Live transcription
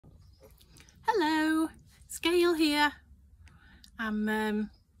Hello, it's Gail here. I've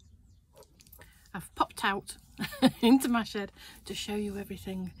popped out into my shed to show you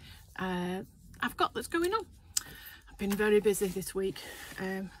everything I've got that's going on. I've been very busy this week.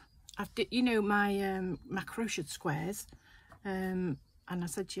 I've did, you know, my crochet squares, and I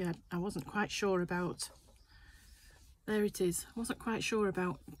said to you I wasn't quite sure about. There it is. I wasn't quite sure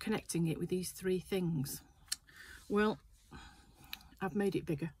about connecting it with these three things. Well, I've made it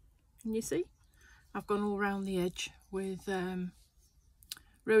bigger. Can you see? I've gone all around the edge with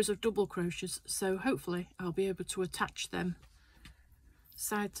rows of double crochets, so hopefully I'll be able to attach them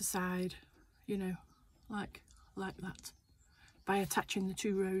side to side, you know, like that, by attaching the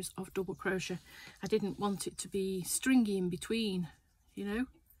 2 rows of double crochet. I didn't want it to be stringy in between, you know.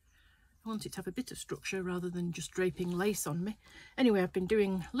 I want it to have a bit of structure rather than just draping lace on me. Anyway, I've been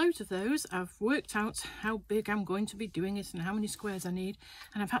doing loads of those. I've worked out how big I'm going to be doing it and how many squares I need,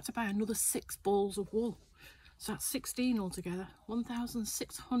 and I've had to buy another 6 balls of wool. So that's 16 altogether,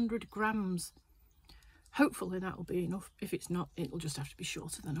 1,600 grams. Hopefully that'll be enough. If it's not, it'll just have to be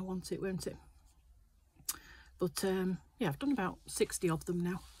shorter than I want it, won't it? But yeah, I've done about 60 of them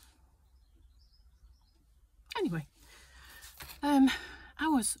now. Anyway, I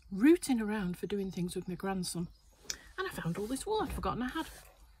was rooting around for doing things with my grandson, and I found all this wool I'd forgotten I had.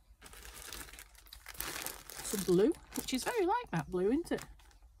 Some blue, which is very like that blue, isn't it?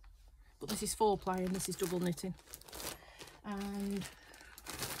 But this is 4-ply and this is double knitting. And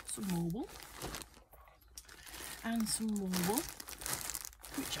some more wool. And some more wool,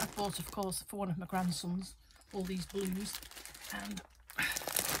 which I bought, of course, for one of my grandsons, all these blues. And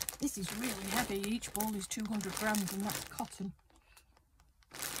this is really heavy. Each ball is 200 grams, and that's cotton.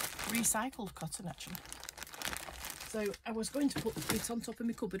 Recycled cotton, actually. So I was going to put it on top of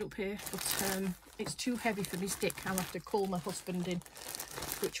my cupboard up here, but it's too heavy for me stick. I'll have to call my husband in,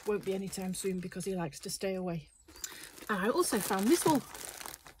 which won't be anytime soon because he likes to stay away. And I also found this wool.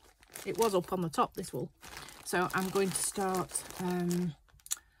 It was up on the top, this wool. So I'm going to start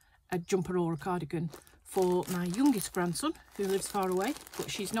a jumper or a cardigan for my youngest grandson, who lives far away,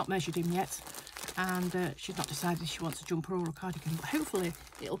 but she's not measured him yet. And she's not decided she wants a jumper or a cardigan, but hopefully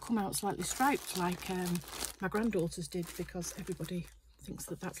it'll come out slightly striped like my granddaughters did, because everybody thinks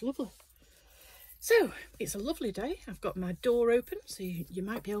that that's lovely. So it's a lovely day. I've got my door open, so you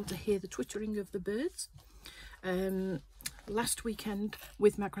might be able to hear the twittering of the birds. Last weekend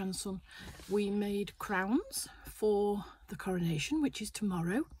with my grandson we made crowns for the coronation, which is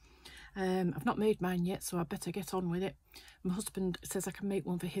tomorrow. I've not made mine yet, so I better get on with it. My husband says I can make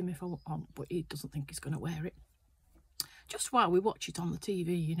one for him if I want, but he doesn't think he's going to wear it. Just while we watch it on the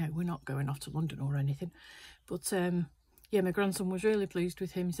TV, you know, we're not going off to London or anything. But yeah, my grandson was really pleased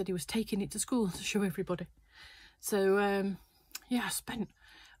with him. He said he was taking it to school to show everybody. So yeah, I spent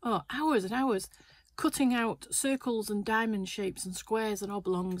hours and hours cutting out circles and diamond shapes and squares and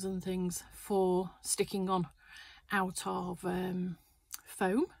oblongs and things for sticking on out of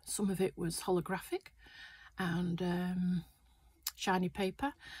foam. Some of it was holographic and shiny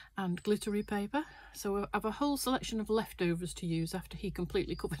paper and glittery paper. So I have a whole selection of leftovers to use after he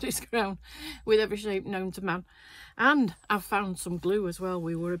completely covered his crown with every shape known to man. And I've found some glue as well.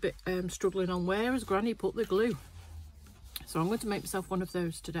 We were a bit struggling on where has Granny put the glue. So I'm going to make myself one of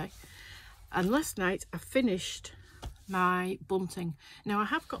those today. And last night I finished my bunting. Now I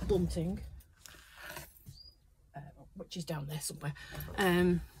have got bunting, which is down there somewhere,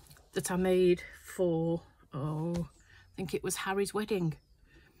 that I made for, I think it was Harry's wedding,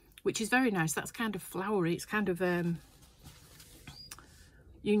 which is very nice. That's kind of flowery. It's kind of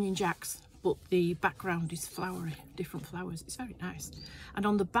Union Jacks, but the background is flowery, different flowers. It's very nice. And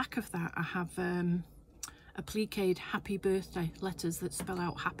on the back of that I have appliqued happy birthday letters that spell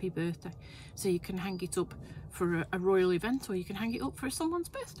out happy birthday, so you can hang it up for a royal event, or you can hang it up for someone's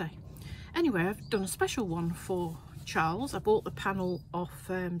birthday. Anyway, I've done a special one for Charles. I bought the panel off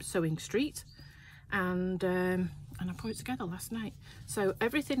Sewing Street, and I put it together last night. So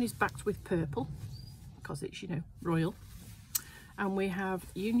everything is backed with purple because it's, you know, royal, and we have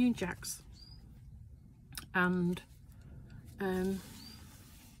Union Jacks and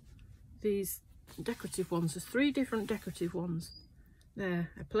these decorative ones. There's 3 different decorative ones there: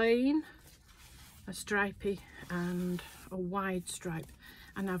 a plain, a stripy and a wide stripe.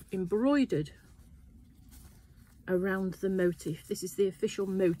 And I've embroidered around the motif. This is the official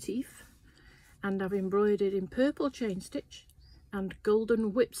motif, and I've embroidered in purple chain stitch and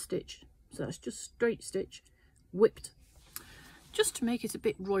golden whip stitch. So that's just straight stitch whipped, just to make it a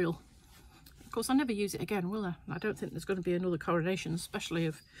bit royal. Of course, I'll never use it again, will I? I don't think there's going to be another coronation, especially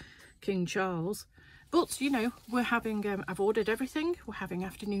of King Charles. But you know, we're having I've ordered everything. We're having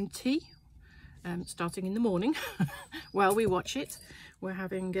afternoon tea starting in the morning while we watch it. We're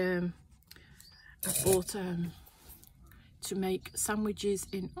having I bought to make sandwiches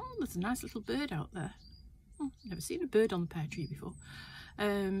in, oh, there's a nice little bird out there. Oh, never seen a bird on the pear tree before.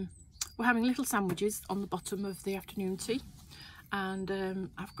 We're having little sandwiches on the bottom of the afternoon tea, and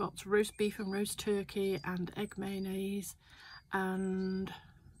I've got roast beef and roast turkey and egg mayonnaise and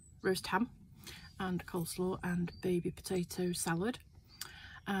roast ham and coleslaw and baby potato salad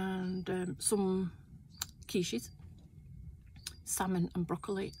and some quiches, salmon and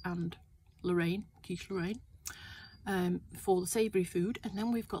broccoli and quiche Lorraine for the savoury food. And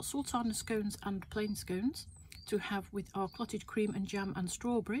then we've got sultana scones and plain scones to have with our clotted cream and jam and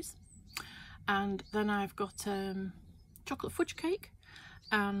strawberries. And then I've got chocolate fudge cake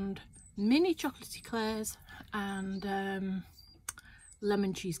and mini chocolate eclairs and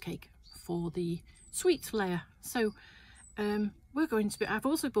lemon cheesecake for the sweet layer. So we're going to be, I've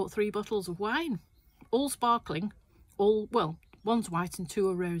also bought 3 bottles of wine, all sparkling, all, well, one's white and 2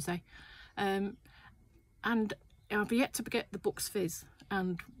 are rosé. And I've yet to get the Bucks Fizz,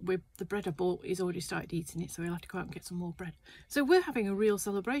 and with the bread I bought, he's already started eating it, so he'll have to go out and get some more bread. So we're having a real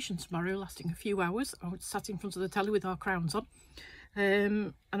celebration tomorrow, lasting a few hours. I was sat in front of the telly with our crowns on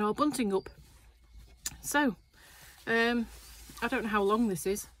and our bunting up. So I don't know how long this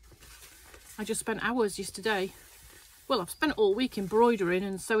is. I just spent hours yesterday. Well, I've spent all week embroidering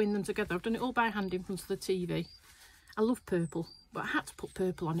and sewing them together. I've done it all by hand in front of the TV. I love purple, but I had to put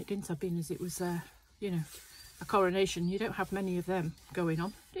purple on it, didn't I, being as it was, you know, a coronation. You don't have many of them going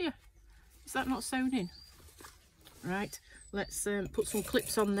on, do you? Is that not sewn in? Right, let's put some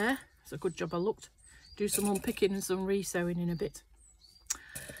clips on there. It's a good job I looked. Do some unpicking and some re-sewing in a bit.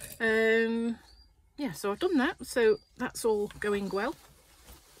 Yeah, so I've done that. So that's all going well.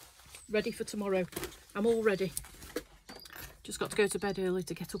 Ready for tomorrow. I'm all ready. Just got to go to bed early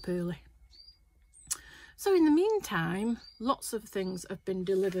to get up early. So in the meantime, lots of things have been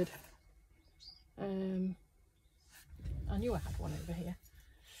delivered. I knew I had one over here.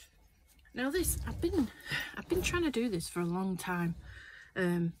 Now this, I've been trying to do this for a long time,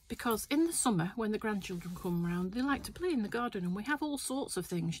 because in the summer when the grandchildren come round, they like to play in the garden, and we have all sorts of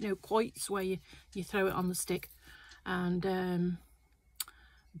things, you know, quoits where you throw it on the stick, and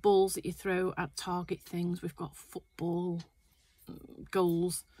balls that you throw at target things. We've got football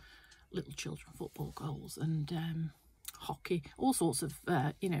goals, little children football goals, and hockey, all sorts of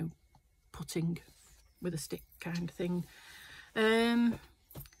you know, putting with a stick kind of thing.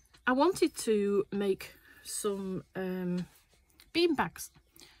 I wanted to make some bean bags,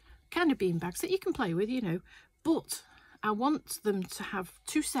 kind of bean bags that you can play with, you know, but I want them to have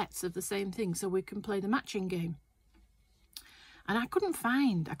 2 sets of the same thing so we can play the matching game. And I couldn't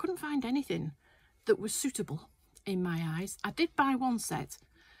find anything that was suitable in my eyes. I did buy 1 set,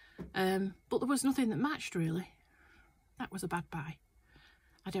 but there was nothing that matched really. That was a bad buy.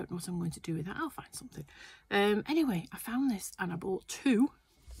 I don't know what I'm going to do with that. I'll find something. Anyway, I found this and I bought 2.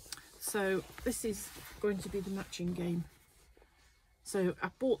 So this is going to be the matching game. So I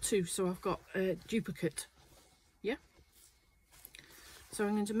bought 2, so I've got a duplicate. Yeah. So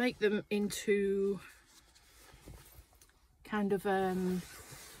I'm going to make them into kind of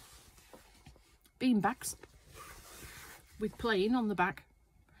bean bags with plain on the back.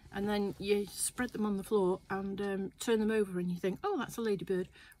 And then you spread them on the floor and turn them over, and you think, oh, that's a ladybird.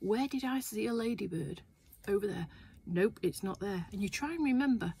 Where did I see a ladybird? Over there. Nope, it's not there. And you try and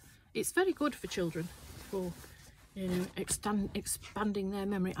remember. It's very good for children, for, you know, expanding their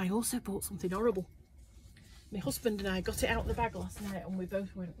memory. I also bought something horrible. My husband and I got it out of the bag last night, and we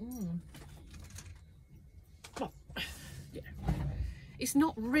both went, Well, yeah. It's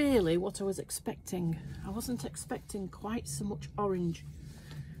not really what I was expecting. I wasn't expecting quite so much orange.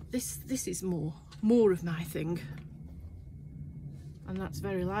 This is more of my thing, and that's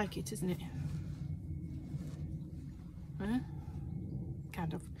very like it, isn't it?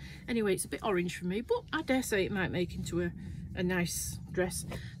 Kind of. Anyway, it's a bit orange for me, but I dare say it might make into a nice dress.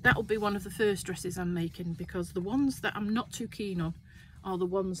 That'll be one of the first dresses I'm making, because the ones that I'm not too keen on are the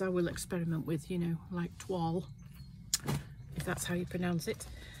ones I will experiment with, you know, like toile, if that's how you pronounce it.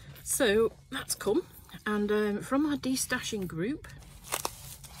 So that's come, and from our destashing group,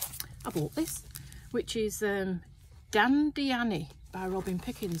 I bought this, which is Dandy Annie by Robin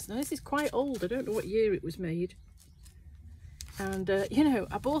Pickens. Now this is quite old. I don't know what year it was made. And you know,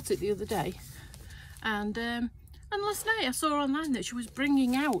 I bought it the other day, and last night I saw online that she was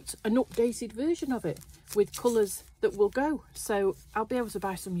bringing out an updated version of it with colours that will go. So I'll be able to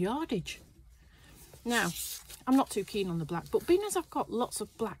buy some yardage. Now, I'm not too keen on the black, but being as I've got lots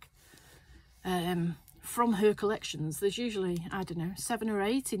of black from her collections. There's usually, I don't know, 7 or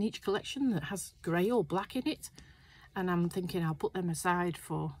 8 in each collection that has grey or black in it, and I'm thinking I'll put them aside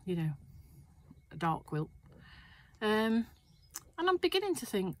for, you know, a dark quilt. And I'm beginning to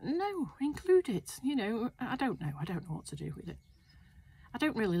think, no, include it. You know, I don't know what to do with it. I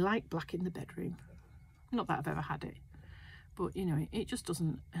don't really like black in the bedroom, not that I've ever had it, but you know, it just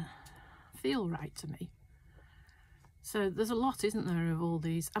doesn't feel right to me. So there's a lot, isn't there, of all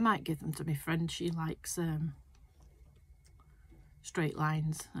these. I might give them to my friend. She likes straight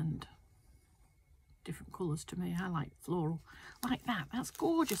lines and different colours to me. I like floral. Like that. That's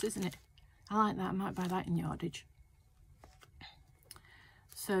gorgeous, isn't it? I like that. I might buy that in yardage.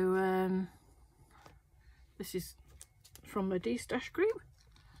 So this is from a D-stash group.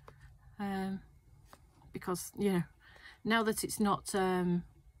 Because, you know, now that it's not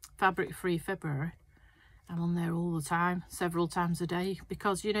fabric free February, I'm on there all the time, several times a day,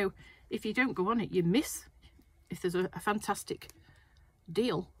 because, you know, if you don't go on it, you miss. If there's a fantastic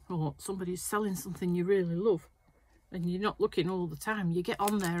deal or somebody's selling something you really love and you're not looking all the time, you get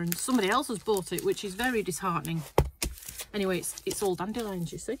on there and somebody else has bought it, which is very disheartening. Anyway, it's all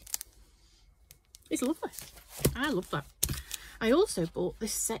dandelions, you see. It's lovely. I love that. I also bought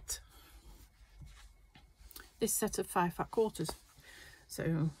this set of 5 fat quarters.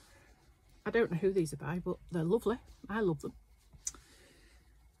 So I don't know who these are by, but they're lovely. I love them.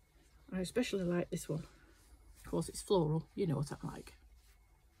 I especially like this one. Of course, it's floral. You know what I like.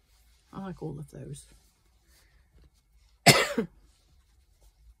 I like all of those.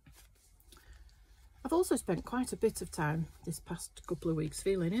 I've also spent quite a bit of time this past couple of weeks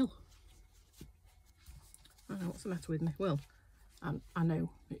feeling ill. I don't know what's the matter with me. Well, I know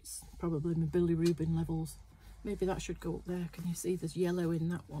it's probably my bilirubin levels. Maybe that should go up there. Can you see there's yellow in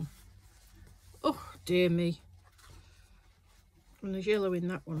that one? Oh, dear me. And there's yellow in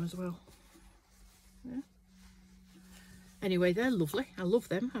that one as well. Yeah. Anyway, they're lovely. I love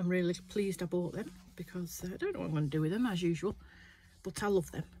them. I'm really pleased I bought them because I don't know what I'm going to do with them as usual, but I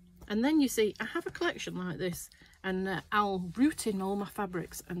love them. And then you see, I have a collection like this, and I'll root in all my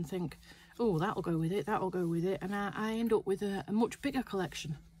fabrics and think, oh, that'll go with it, that'll go with it, and I end up with a much bigger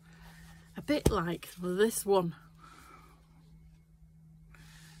collection. A bit like this one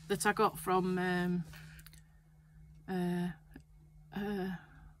that I got from,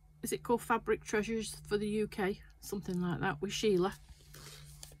 is it called Fabric Treasures for the UK? Something like that, with Sheila.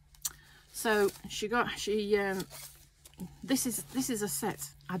 So this is a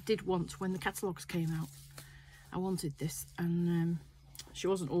set I did want when the catalogues came out. I wanted this, and she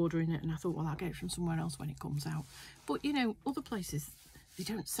wasn't ordering it, and I thought, well, I'll get it from somewhere else when it comes out. But you know, other places, they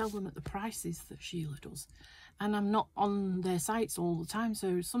don't sell them at the prices that Sheila does, and I'm not on their sites all the time,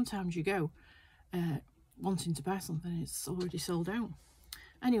 so sometimes you go wanting to buy something, it's already sold out.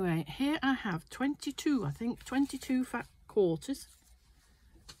 Anyway, here I have 22, I think 22 fat quarters.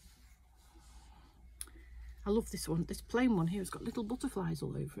 I love this one. This plain one here has got little butterflies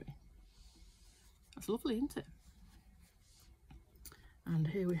all over it. That's lovely, isn't it? And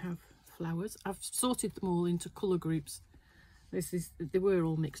here we have flowers. I've sorted them all into colour groups. They were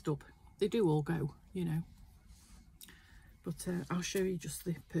all mixed up. They do all go, you know. But I'll show you just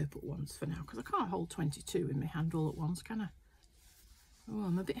the purple ones for now, because I can't hold 22 in my hand all at once, can I? Oh,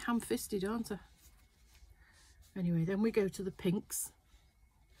 I'm a bit ham-fisted, aren't I? Anyway, then we go to the pinks.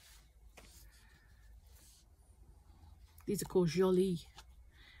 These are called Jolie,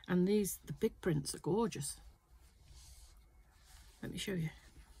 and the big prints are gorgeous. Let me show you.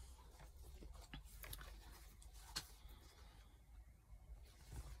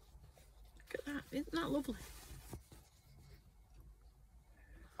 Look at that, isn't that lovely?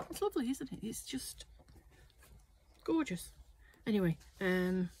 It's lovely, isn't it? It's just gorgeous. Anyway,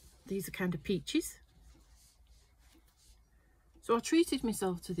 these are kind of peaches. So I treated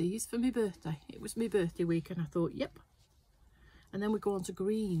myself to these for my birthday. It was my birthday week, and I thought, yep. And then we go on to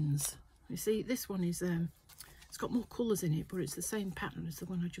greens. You see, this one is, it's got more colours in it, but it's the same pattern as the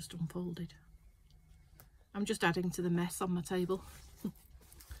one I just unfolded. I'm just adding to the mess on my table.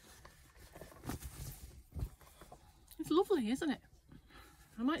 It's lovely, isn't it?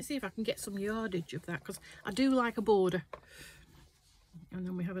 I might see if I can get some yardage of that, because I do like a border. And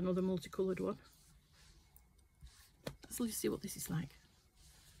then we have another multicoloured one. Let's see what this is like.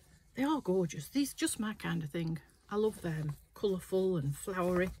 They are gorgeous. These are just my kind of thing. I love them. Colourful and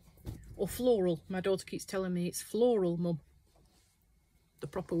flowery. Or floral. My daughter keeps telling me it's floral, Mum. The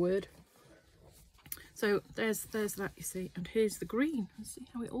proper word. So there's that, you see. And here's the green. Let's see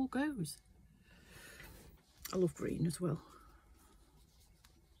how it all goes. I love green as well.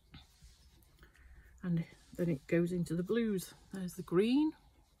 And then it goes into the blues. There's the green.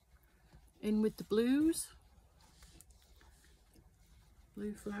 in with the blues,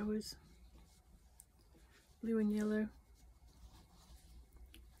 blue flowers, blue and yellow,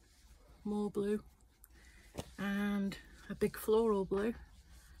 more blue, and a big floral blue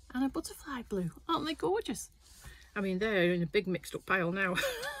and a butterfly blue. Aren't they gorgeous? I mean, they're in a big mixed up pile now.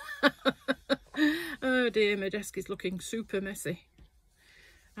 Oh dear, my desk is looking super messy.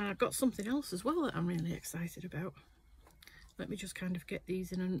 And I've got something else as well that I'm really excited about. Let me just kind of get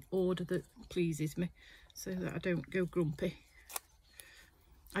these in an order that pleases me so that I don't go grumpy.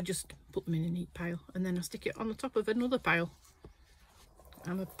 I just put them in a neat pile and then I stick it on the top of another pile.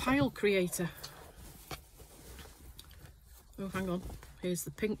 I'm a pile creator. Oh, hang on. Here's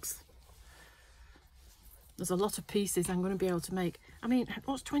the pinks. There's a lot of pieces I'm going to be able to make. I mean,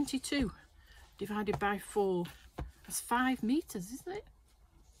 what's 22 divided by 4? That's 5 meters, isn't it?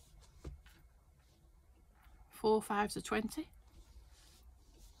 4 5s are 20.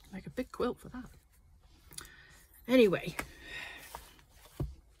 Make a big quilt for that. Anyway,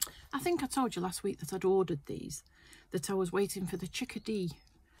 I think I told you last week that I'd ordered these, that I was waiting for the chickadee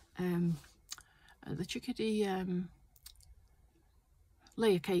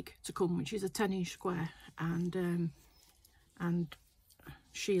layer cake to come, which is a 10-inch square, and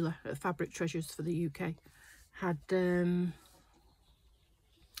Sheila at Fabric Treasures for the UK had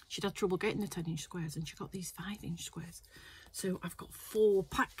she'd had trouble getting the 10-inch squares, and she got these 5-inch squares. So I've got 4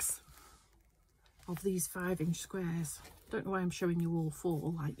 packs of these 5-inch squares. Don't know why I'm showing you all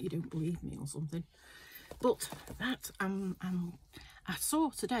 4, like you don't believe me or something. But that I saw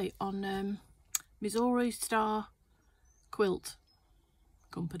today on Missouri Star Quilt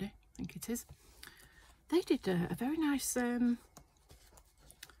Company, I think it is. They did a very nice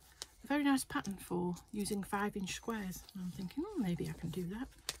pattern for using 5-inch squares. And I'm thinking, oh, maybe I can do that.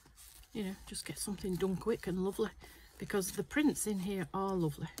 You know, just get something done quick and lovely, because the prints in here are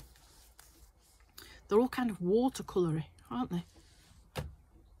lovely. They're all kind of watercolory, aren't they?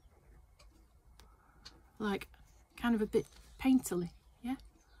 Like kind of a bit painterly, yeah.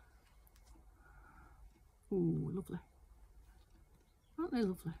 Ooh, lovely. Aren't they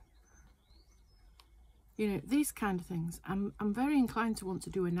lovely? You know, these kind of things, I'm very inclined to want to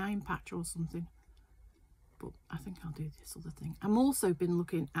do a 9 patch or something, but I think I'll do this other thing. I'm also been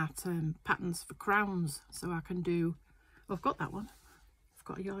looking at patterns for crowns, so I can do, oh, I've got that one. I've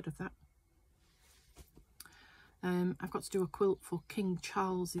got a yard of that. I've got to do a quilt for King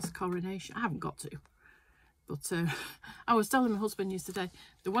Charles's coronation. I haven't got to, but I was telling my husband yesterday,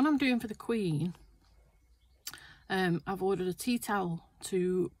 the one I'm doing for the Queen, I've ordered a tea towel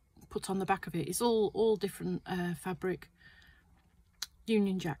to put on the back of it. It's all different fabric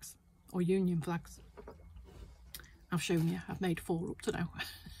Union Jacks or Union flags. I've shown you, I've made 4 up to now.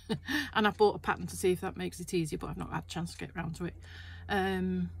 And I bought a pattern to see if that makes it easier, but I've not had a chance to get around to it.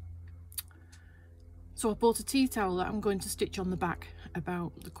 So I bought a tea towel that I'm going to stitch on the back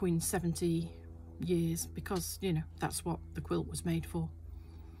about the Queen's 70 years, because, you know, that's what the quilt was made for.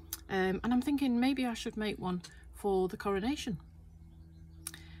 And I'm thinking maybe I should make one for the coronation.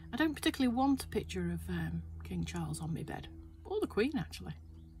 I don't particularly want a picture of King Charles on my bed, or the Queen actually,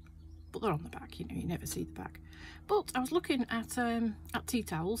 but they're on the back, you know, you never see the back. But I was looking at tea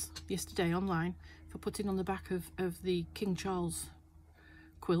towels yesterday online for putting on the back of the King Charles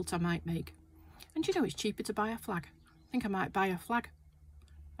quilt I might make. And you know, it's cheaper to buy a flag. I think I might buy a flag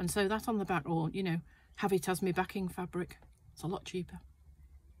and sew that on the back, or, you know, have it as my backing fabric. It's a lot cheaper.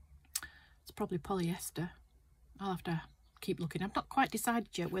 It's probably polyester. I'll have to keep looking. I've not quite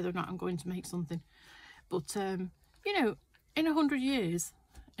decided yet whether or not I'm going to make something, but you know, in 100 years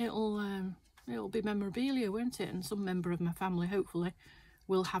it'll be memorabilia, won't it? And some member of my family hopefully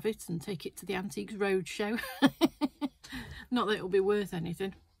will have it and take it to the Antiques Roadshow. Not that it'll be worth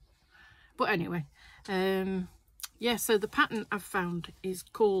anything, but anyway, yeah, so the pattern I've found is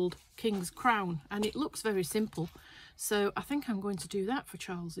called King's Crown, and it looks very simple, so I think I'm going to do that for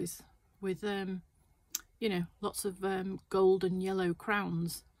Charles's, with you know, lots of gold and yellow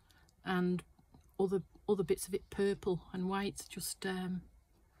crowns and other bits of it purple and white. Just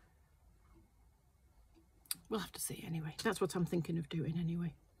we'll have to see anyway. That's what I'm thinking of doing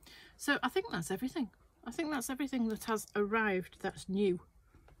anyway. So I think that's everything. I think that's everything that has arrived that's new.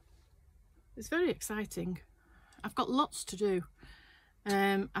 It's very exciting. I've got lots to do.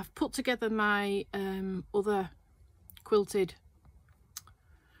 I've put together my other quilted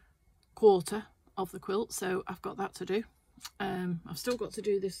quarter of the quilt, so I've got that to do. I've still got to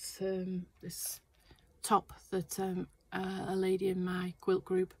do this this top that a lady in my quilt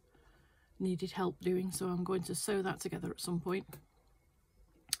group needed help doing, so I'm going to sew that together at some point,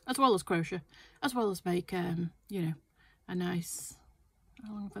 as well as crochet, as well as make you know, a nice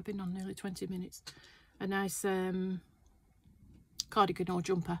how long have I been on? Nearly 20 minutes. A nice cardigan or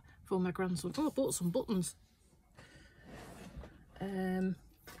jumper for my grandson. Oh, I bought some buttons. To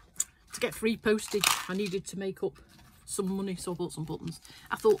get free postage, I needed to make up some money, so I bought some buttons.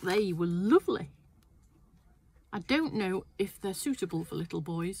 I thought they were lovely. I don't know if they're suitable for little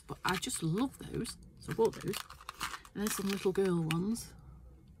boys, but I just love those, so I bought those. And there's some little girl ones.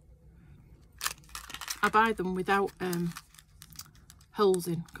 I buy them without holes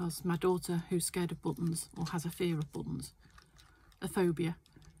in, because my daughter, who's scared of buttons or has a fear of buttons, a phobia,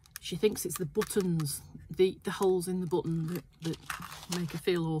 she thinks it's the buttons, the holes in the button that make her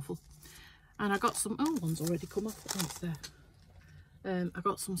feel awful. And I got some, oh, one's already come off, one's there. I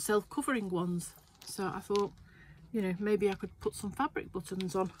got some self-covering ones, so I thought, you know, maybe I could put some fabric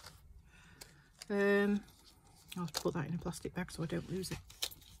buttons on. I'll have to put that in a plastic bag so I don't lose it.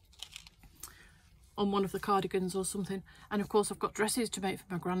 On one of the cardigans or something. And of course I've got dresses to make for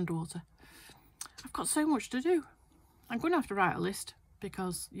my granddaughter. I've got so much to do. I'm going to have to write a list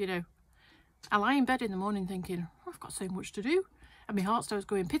because, you know, I lie in bed in the morning thinking, oh, I've got so much to do. And my heart starts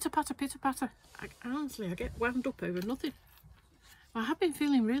going pitter patter, pitter patter. Honestly, I get wound up over nothing. I have been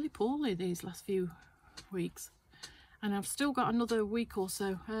feeling really poorly these last few weeks. And I've still got another week or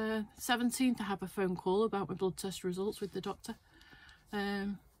so. 17th I have a phone call about my blood test results with the doctor.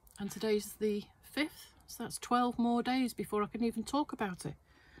 And today's the 5th, so that's 12 more days before I can even talk about it.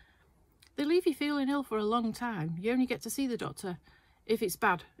 They leave you feeling ill for a long time. You only get to see the doctor if it's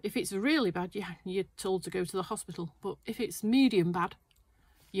bad. If it's really bad, you're told to go to the hospital. But if it's medium bad,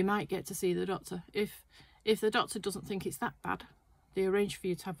 you might get to see the doctor. If the doctor doesn't think it's that bad, they arrange for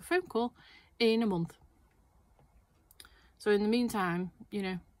you to have a phone call in a month. So in the meantime, you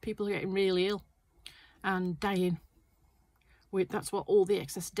know, people are getting really ill and dying. That's what all the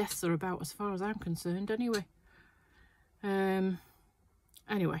excess deaths are about, as far as I'm concerned, anyway.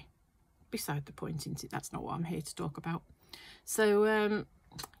 Anyway, beside the point, isn't it? That's not what I'm here to talk about. So,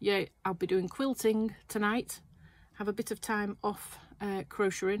 yeah, I'll be doing quilting tonight. Have a bit of time off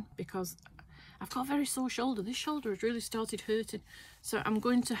crocheting because I've got a very sore shoulder. This shoulder has really started hurting. So I'm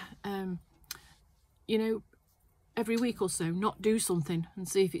going to, you know, every week or so not do something and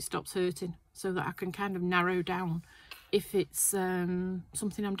see if it stops hurting, so that I can kind of narrow down if it's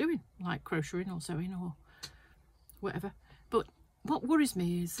something I'm doing, like crocheting or sewing or whatever. But what worries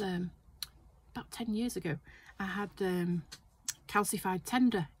me is about 10 years ago I had calcified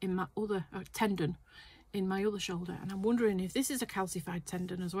tendon in my other shoulder, and I'm wondering if this is a calcified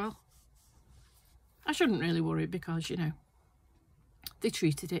tendon as well. I shouldn't really worry because, you know, they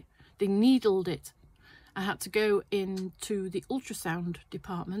treated it, they needled it. I had to go into the ultrasound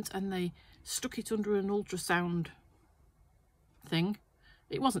department and they stuck it under an ultrasound thing.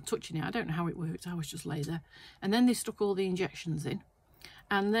 It wasn't touching it, I don't know how it worked, I was just lay there. And then they stuck all the injections in,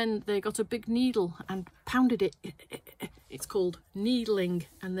 and then they got a big needle and pounded it. It's called needling,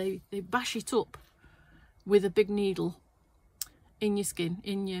 and they bash it up with a big needle in your skin,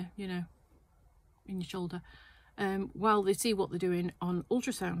 in your, you know, in your shoulder, while they see what they're doing on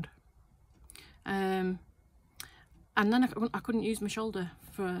ultrasound. And then I couldn't use my shoulder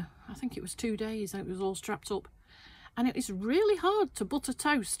for, I think it was 2 days. It was all strapped up, and it was really hard to butter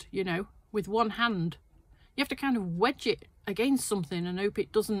toast, you know, with one hand. You have to kind of wedge it against something and hope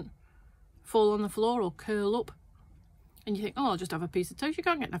it doesn't fall on the floor or curl up. And you think, oh, I'll just have a piece of toast. You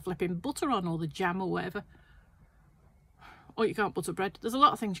can't get the flipping butter on, or the jam or whatever. Or you can't butter bread. There's a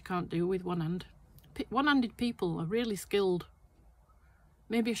lot of things you can't do with one hand. One-handed people are really skilled.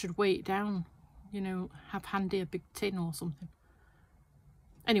 Maybe I should weigh it down, you know, have handy a big tin or something.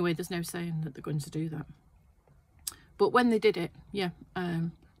 Anyway, there's no saying that they're going to do that. But when they did it, yeah,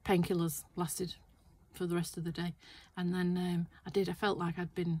 painkillers lasted for the rest of the day. And then I felt like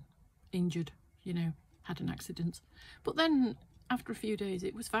I'd been injured, you know, had an accident. But then after a few days,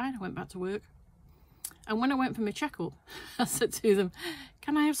 it was fine. I went back to work. And when I went for my checkup, I said to them,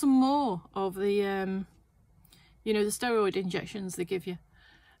 can I have some more of the, you know, the steroid injections they give you?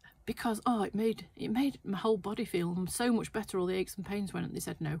 Because, oh, it made my whole body feel so much better. All the aches and pains went, and they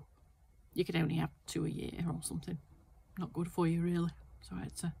said, no, you can only have 2 a year or something. Not good for you, really. So I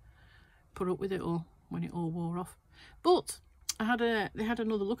had to put up with it all when it all wore off. But they had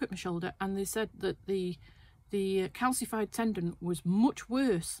another look at my shoulder, and they said that the calcified tendon was much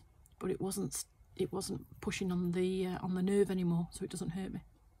worse, but it wasn't pushing on the nerve anymore, so it doesn't hurt me.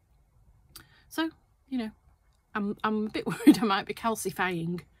 So, you know, I'm a bit worried I might be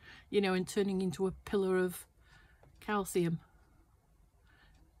calcifying, you know, and turning into a pillar of calcium.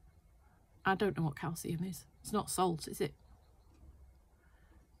 I don't know what calcium is. It's not salt, is it?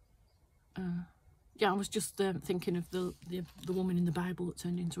 yeah, I was just thinking of the woman in the Bible that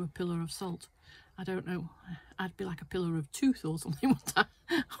turned into a pillar of salt. I don't know, I'd be like a pillar of tooth or something, wouldn't I?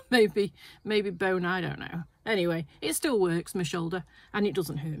 maybe bone, I don't know. Anyway, it still works, my shoulder, and it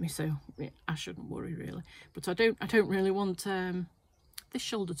doesn't hurt me, so yeah, I shouldn't worry really. But I don't really want this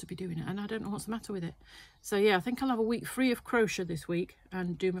shoulder to be doing it, and I don't know what's the matter with it. So yeah, I think I'll have a week free of crochet this week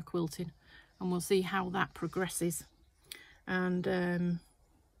and do my quilting, and we'll see how that progresses. And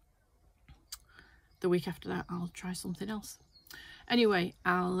the week after that I'll try something else. Anyway,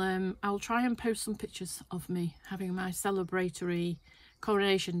 I'll try and post some pictures of me having my celebratory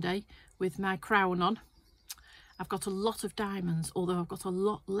coronation day with my crown on. I've got a lot of diamonds, although I've got a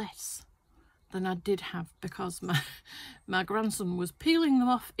lot less than I did have, because my grandson was peeling them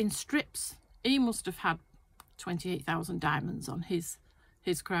off in strips. He must have had 28,000 diamonds on his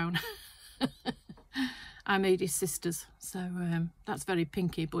crown. I made his sister's, so that's very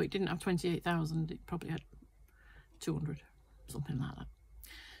pinky, but it didn't have 28,000, it probably had 200, something like that.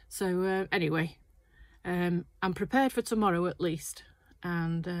 So anyway, I'm prepared for tomorrow at least,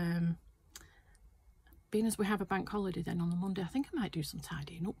 and being as we have a bank holiday then on the Monday, I think I might do some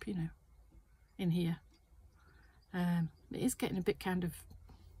tidying up, you know, in here. It is getting a bit kind of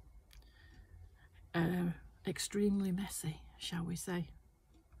extremely messy, shall we say.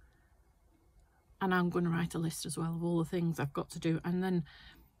 And I'm going to write a list as well of all the things I've got to do, and then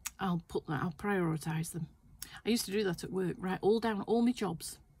I'll prioritise them. I used to do that at work, write all down all my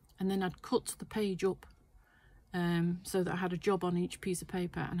jobs, and then I'd cut the page up so that I had a job on each piece of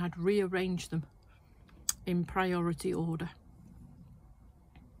paper, and I'd rearrange them in priority order.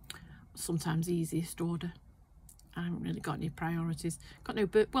 Sometimes easiest order. I haven't really got any priorities. Got no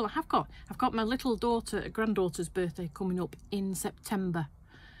well, I've got my little granddaughter's birthday coming up in September,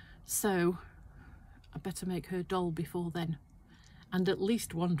 so I better make her doll before then, and at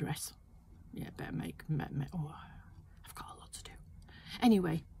least one dress. Yeah, better make oh, I've got a lot to do.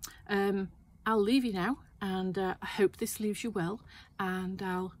 Anyway, I'll leave you now, and I hope this leaves you well, and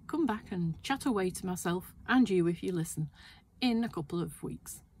I'll come back and chat away to myself and you if you listen in a couple of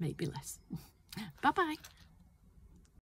weeks, maybe less. Bye bye.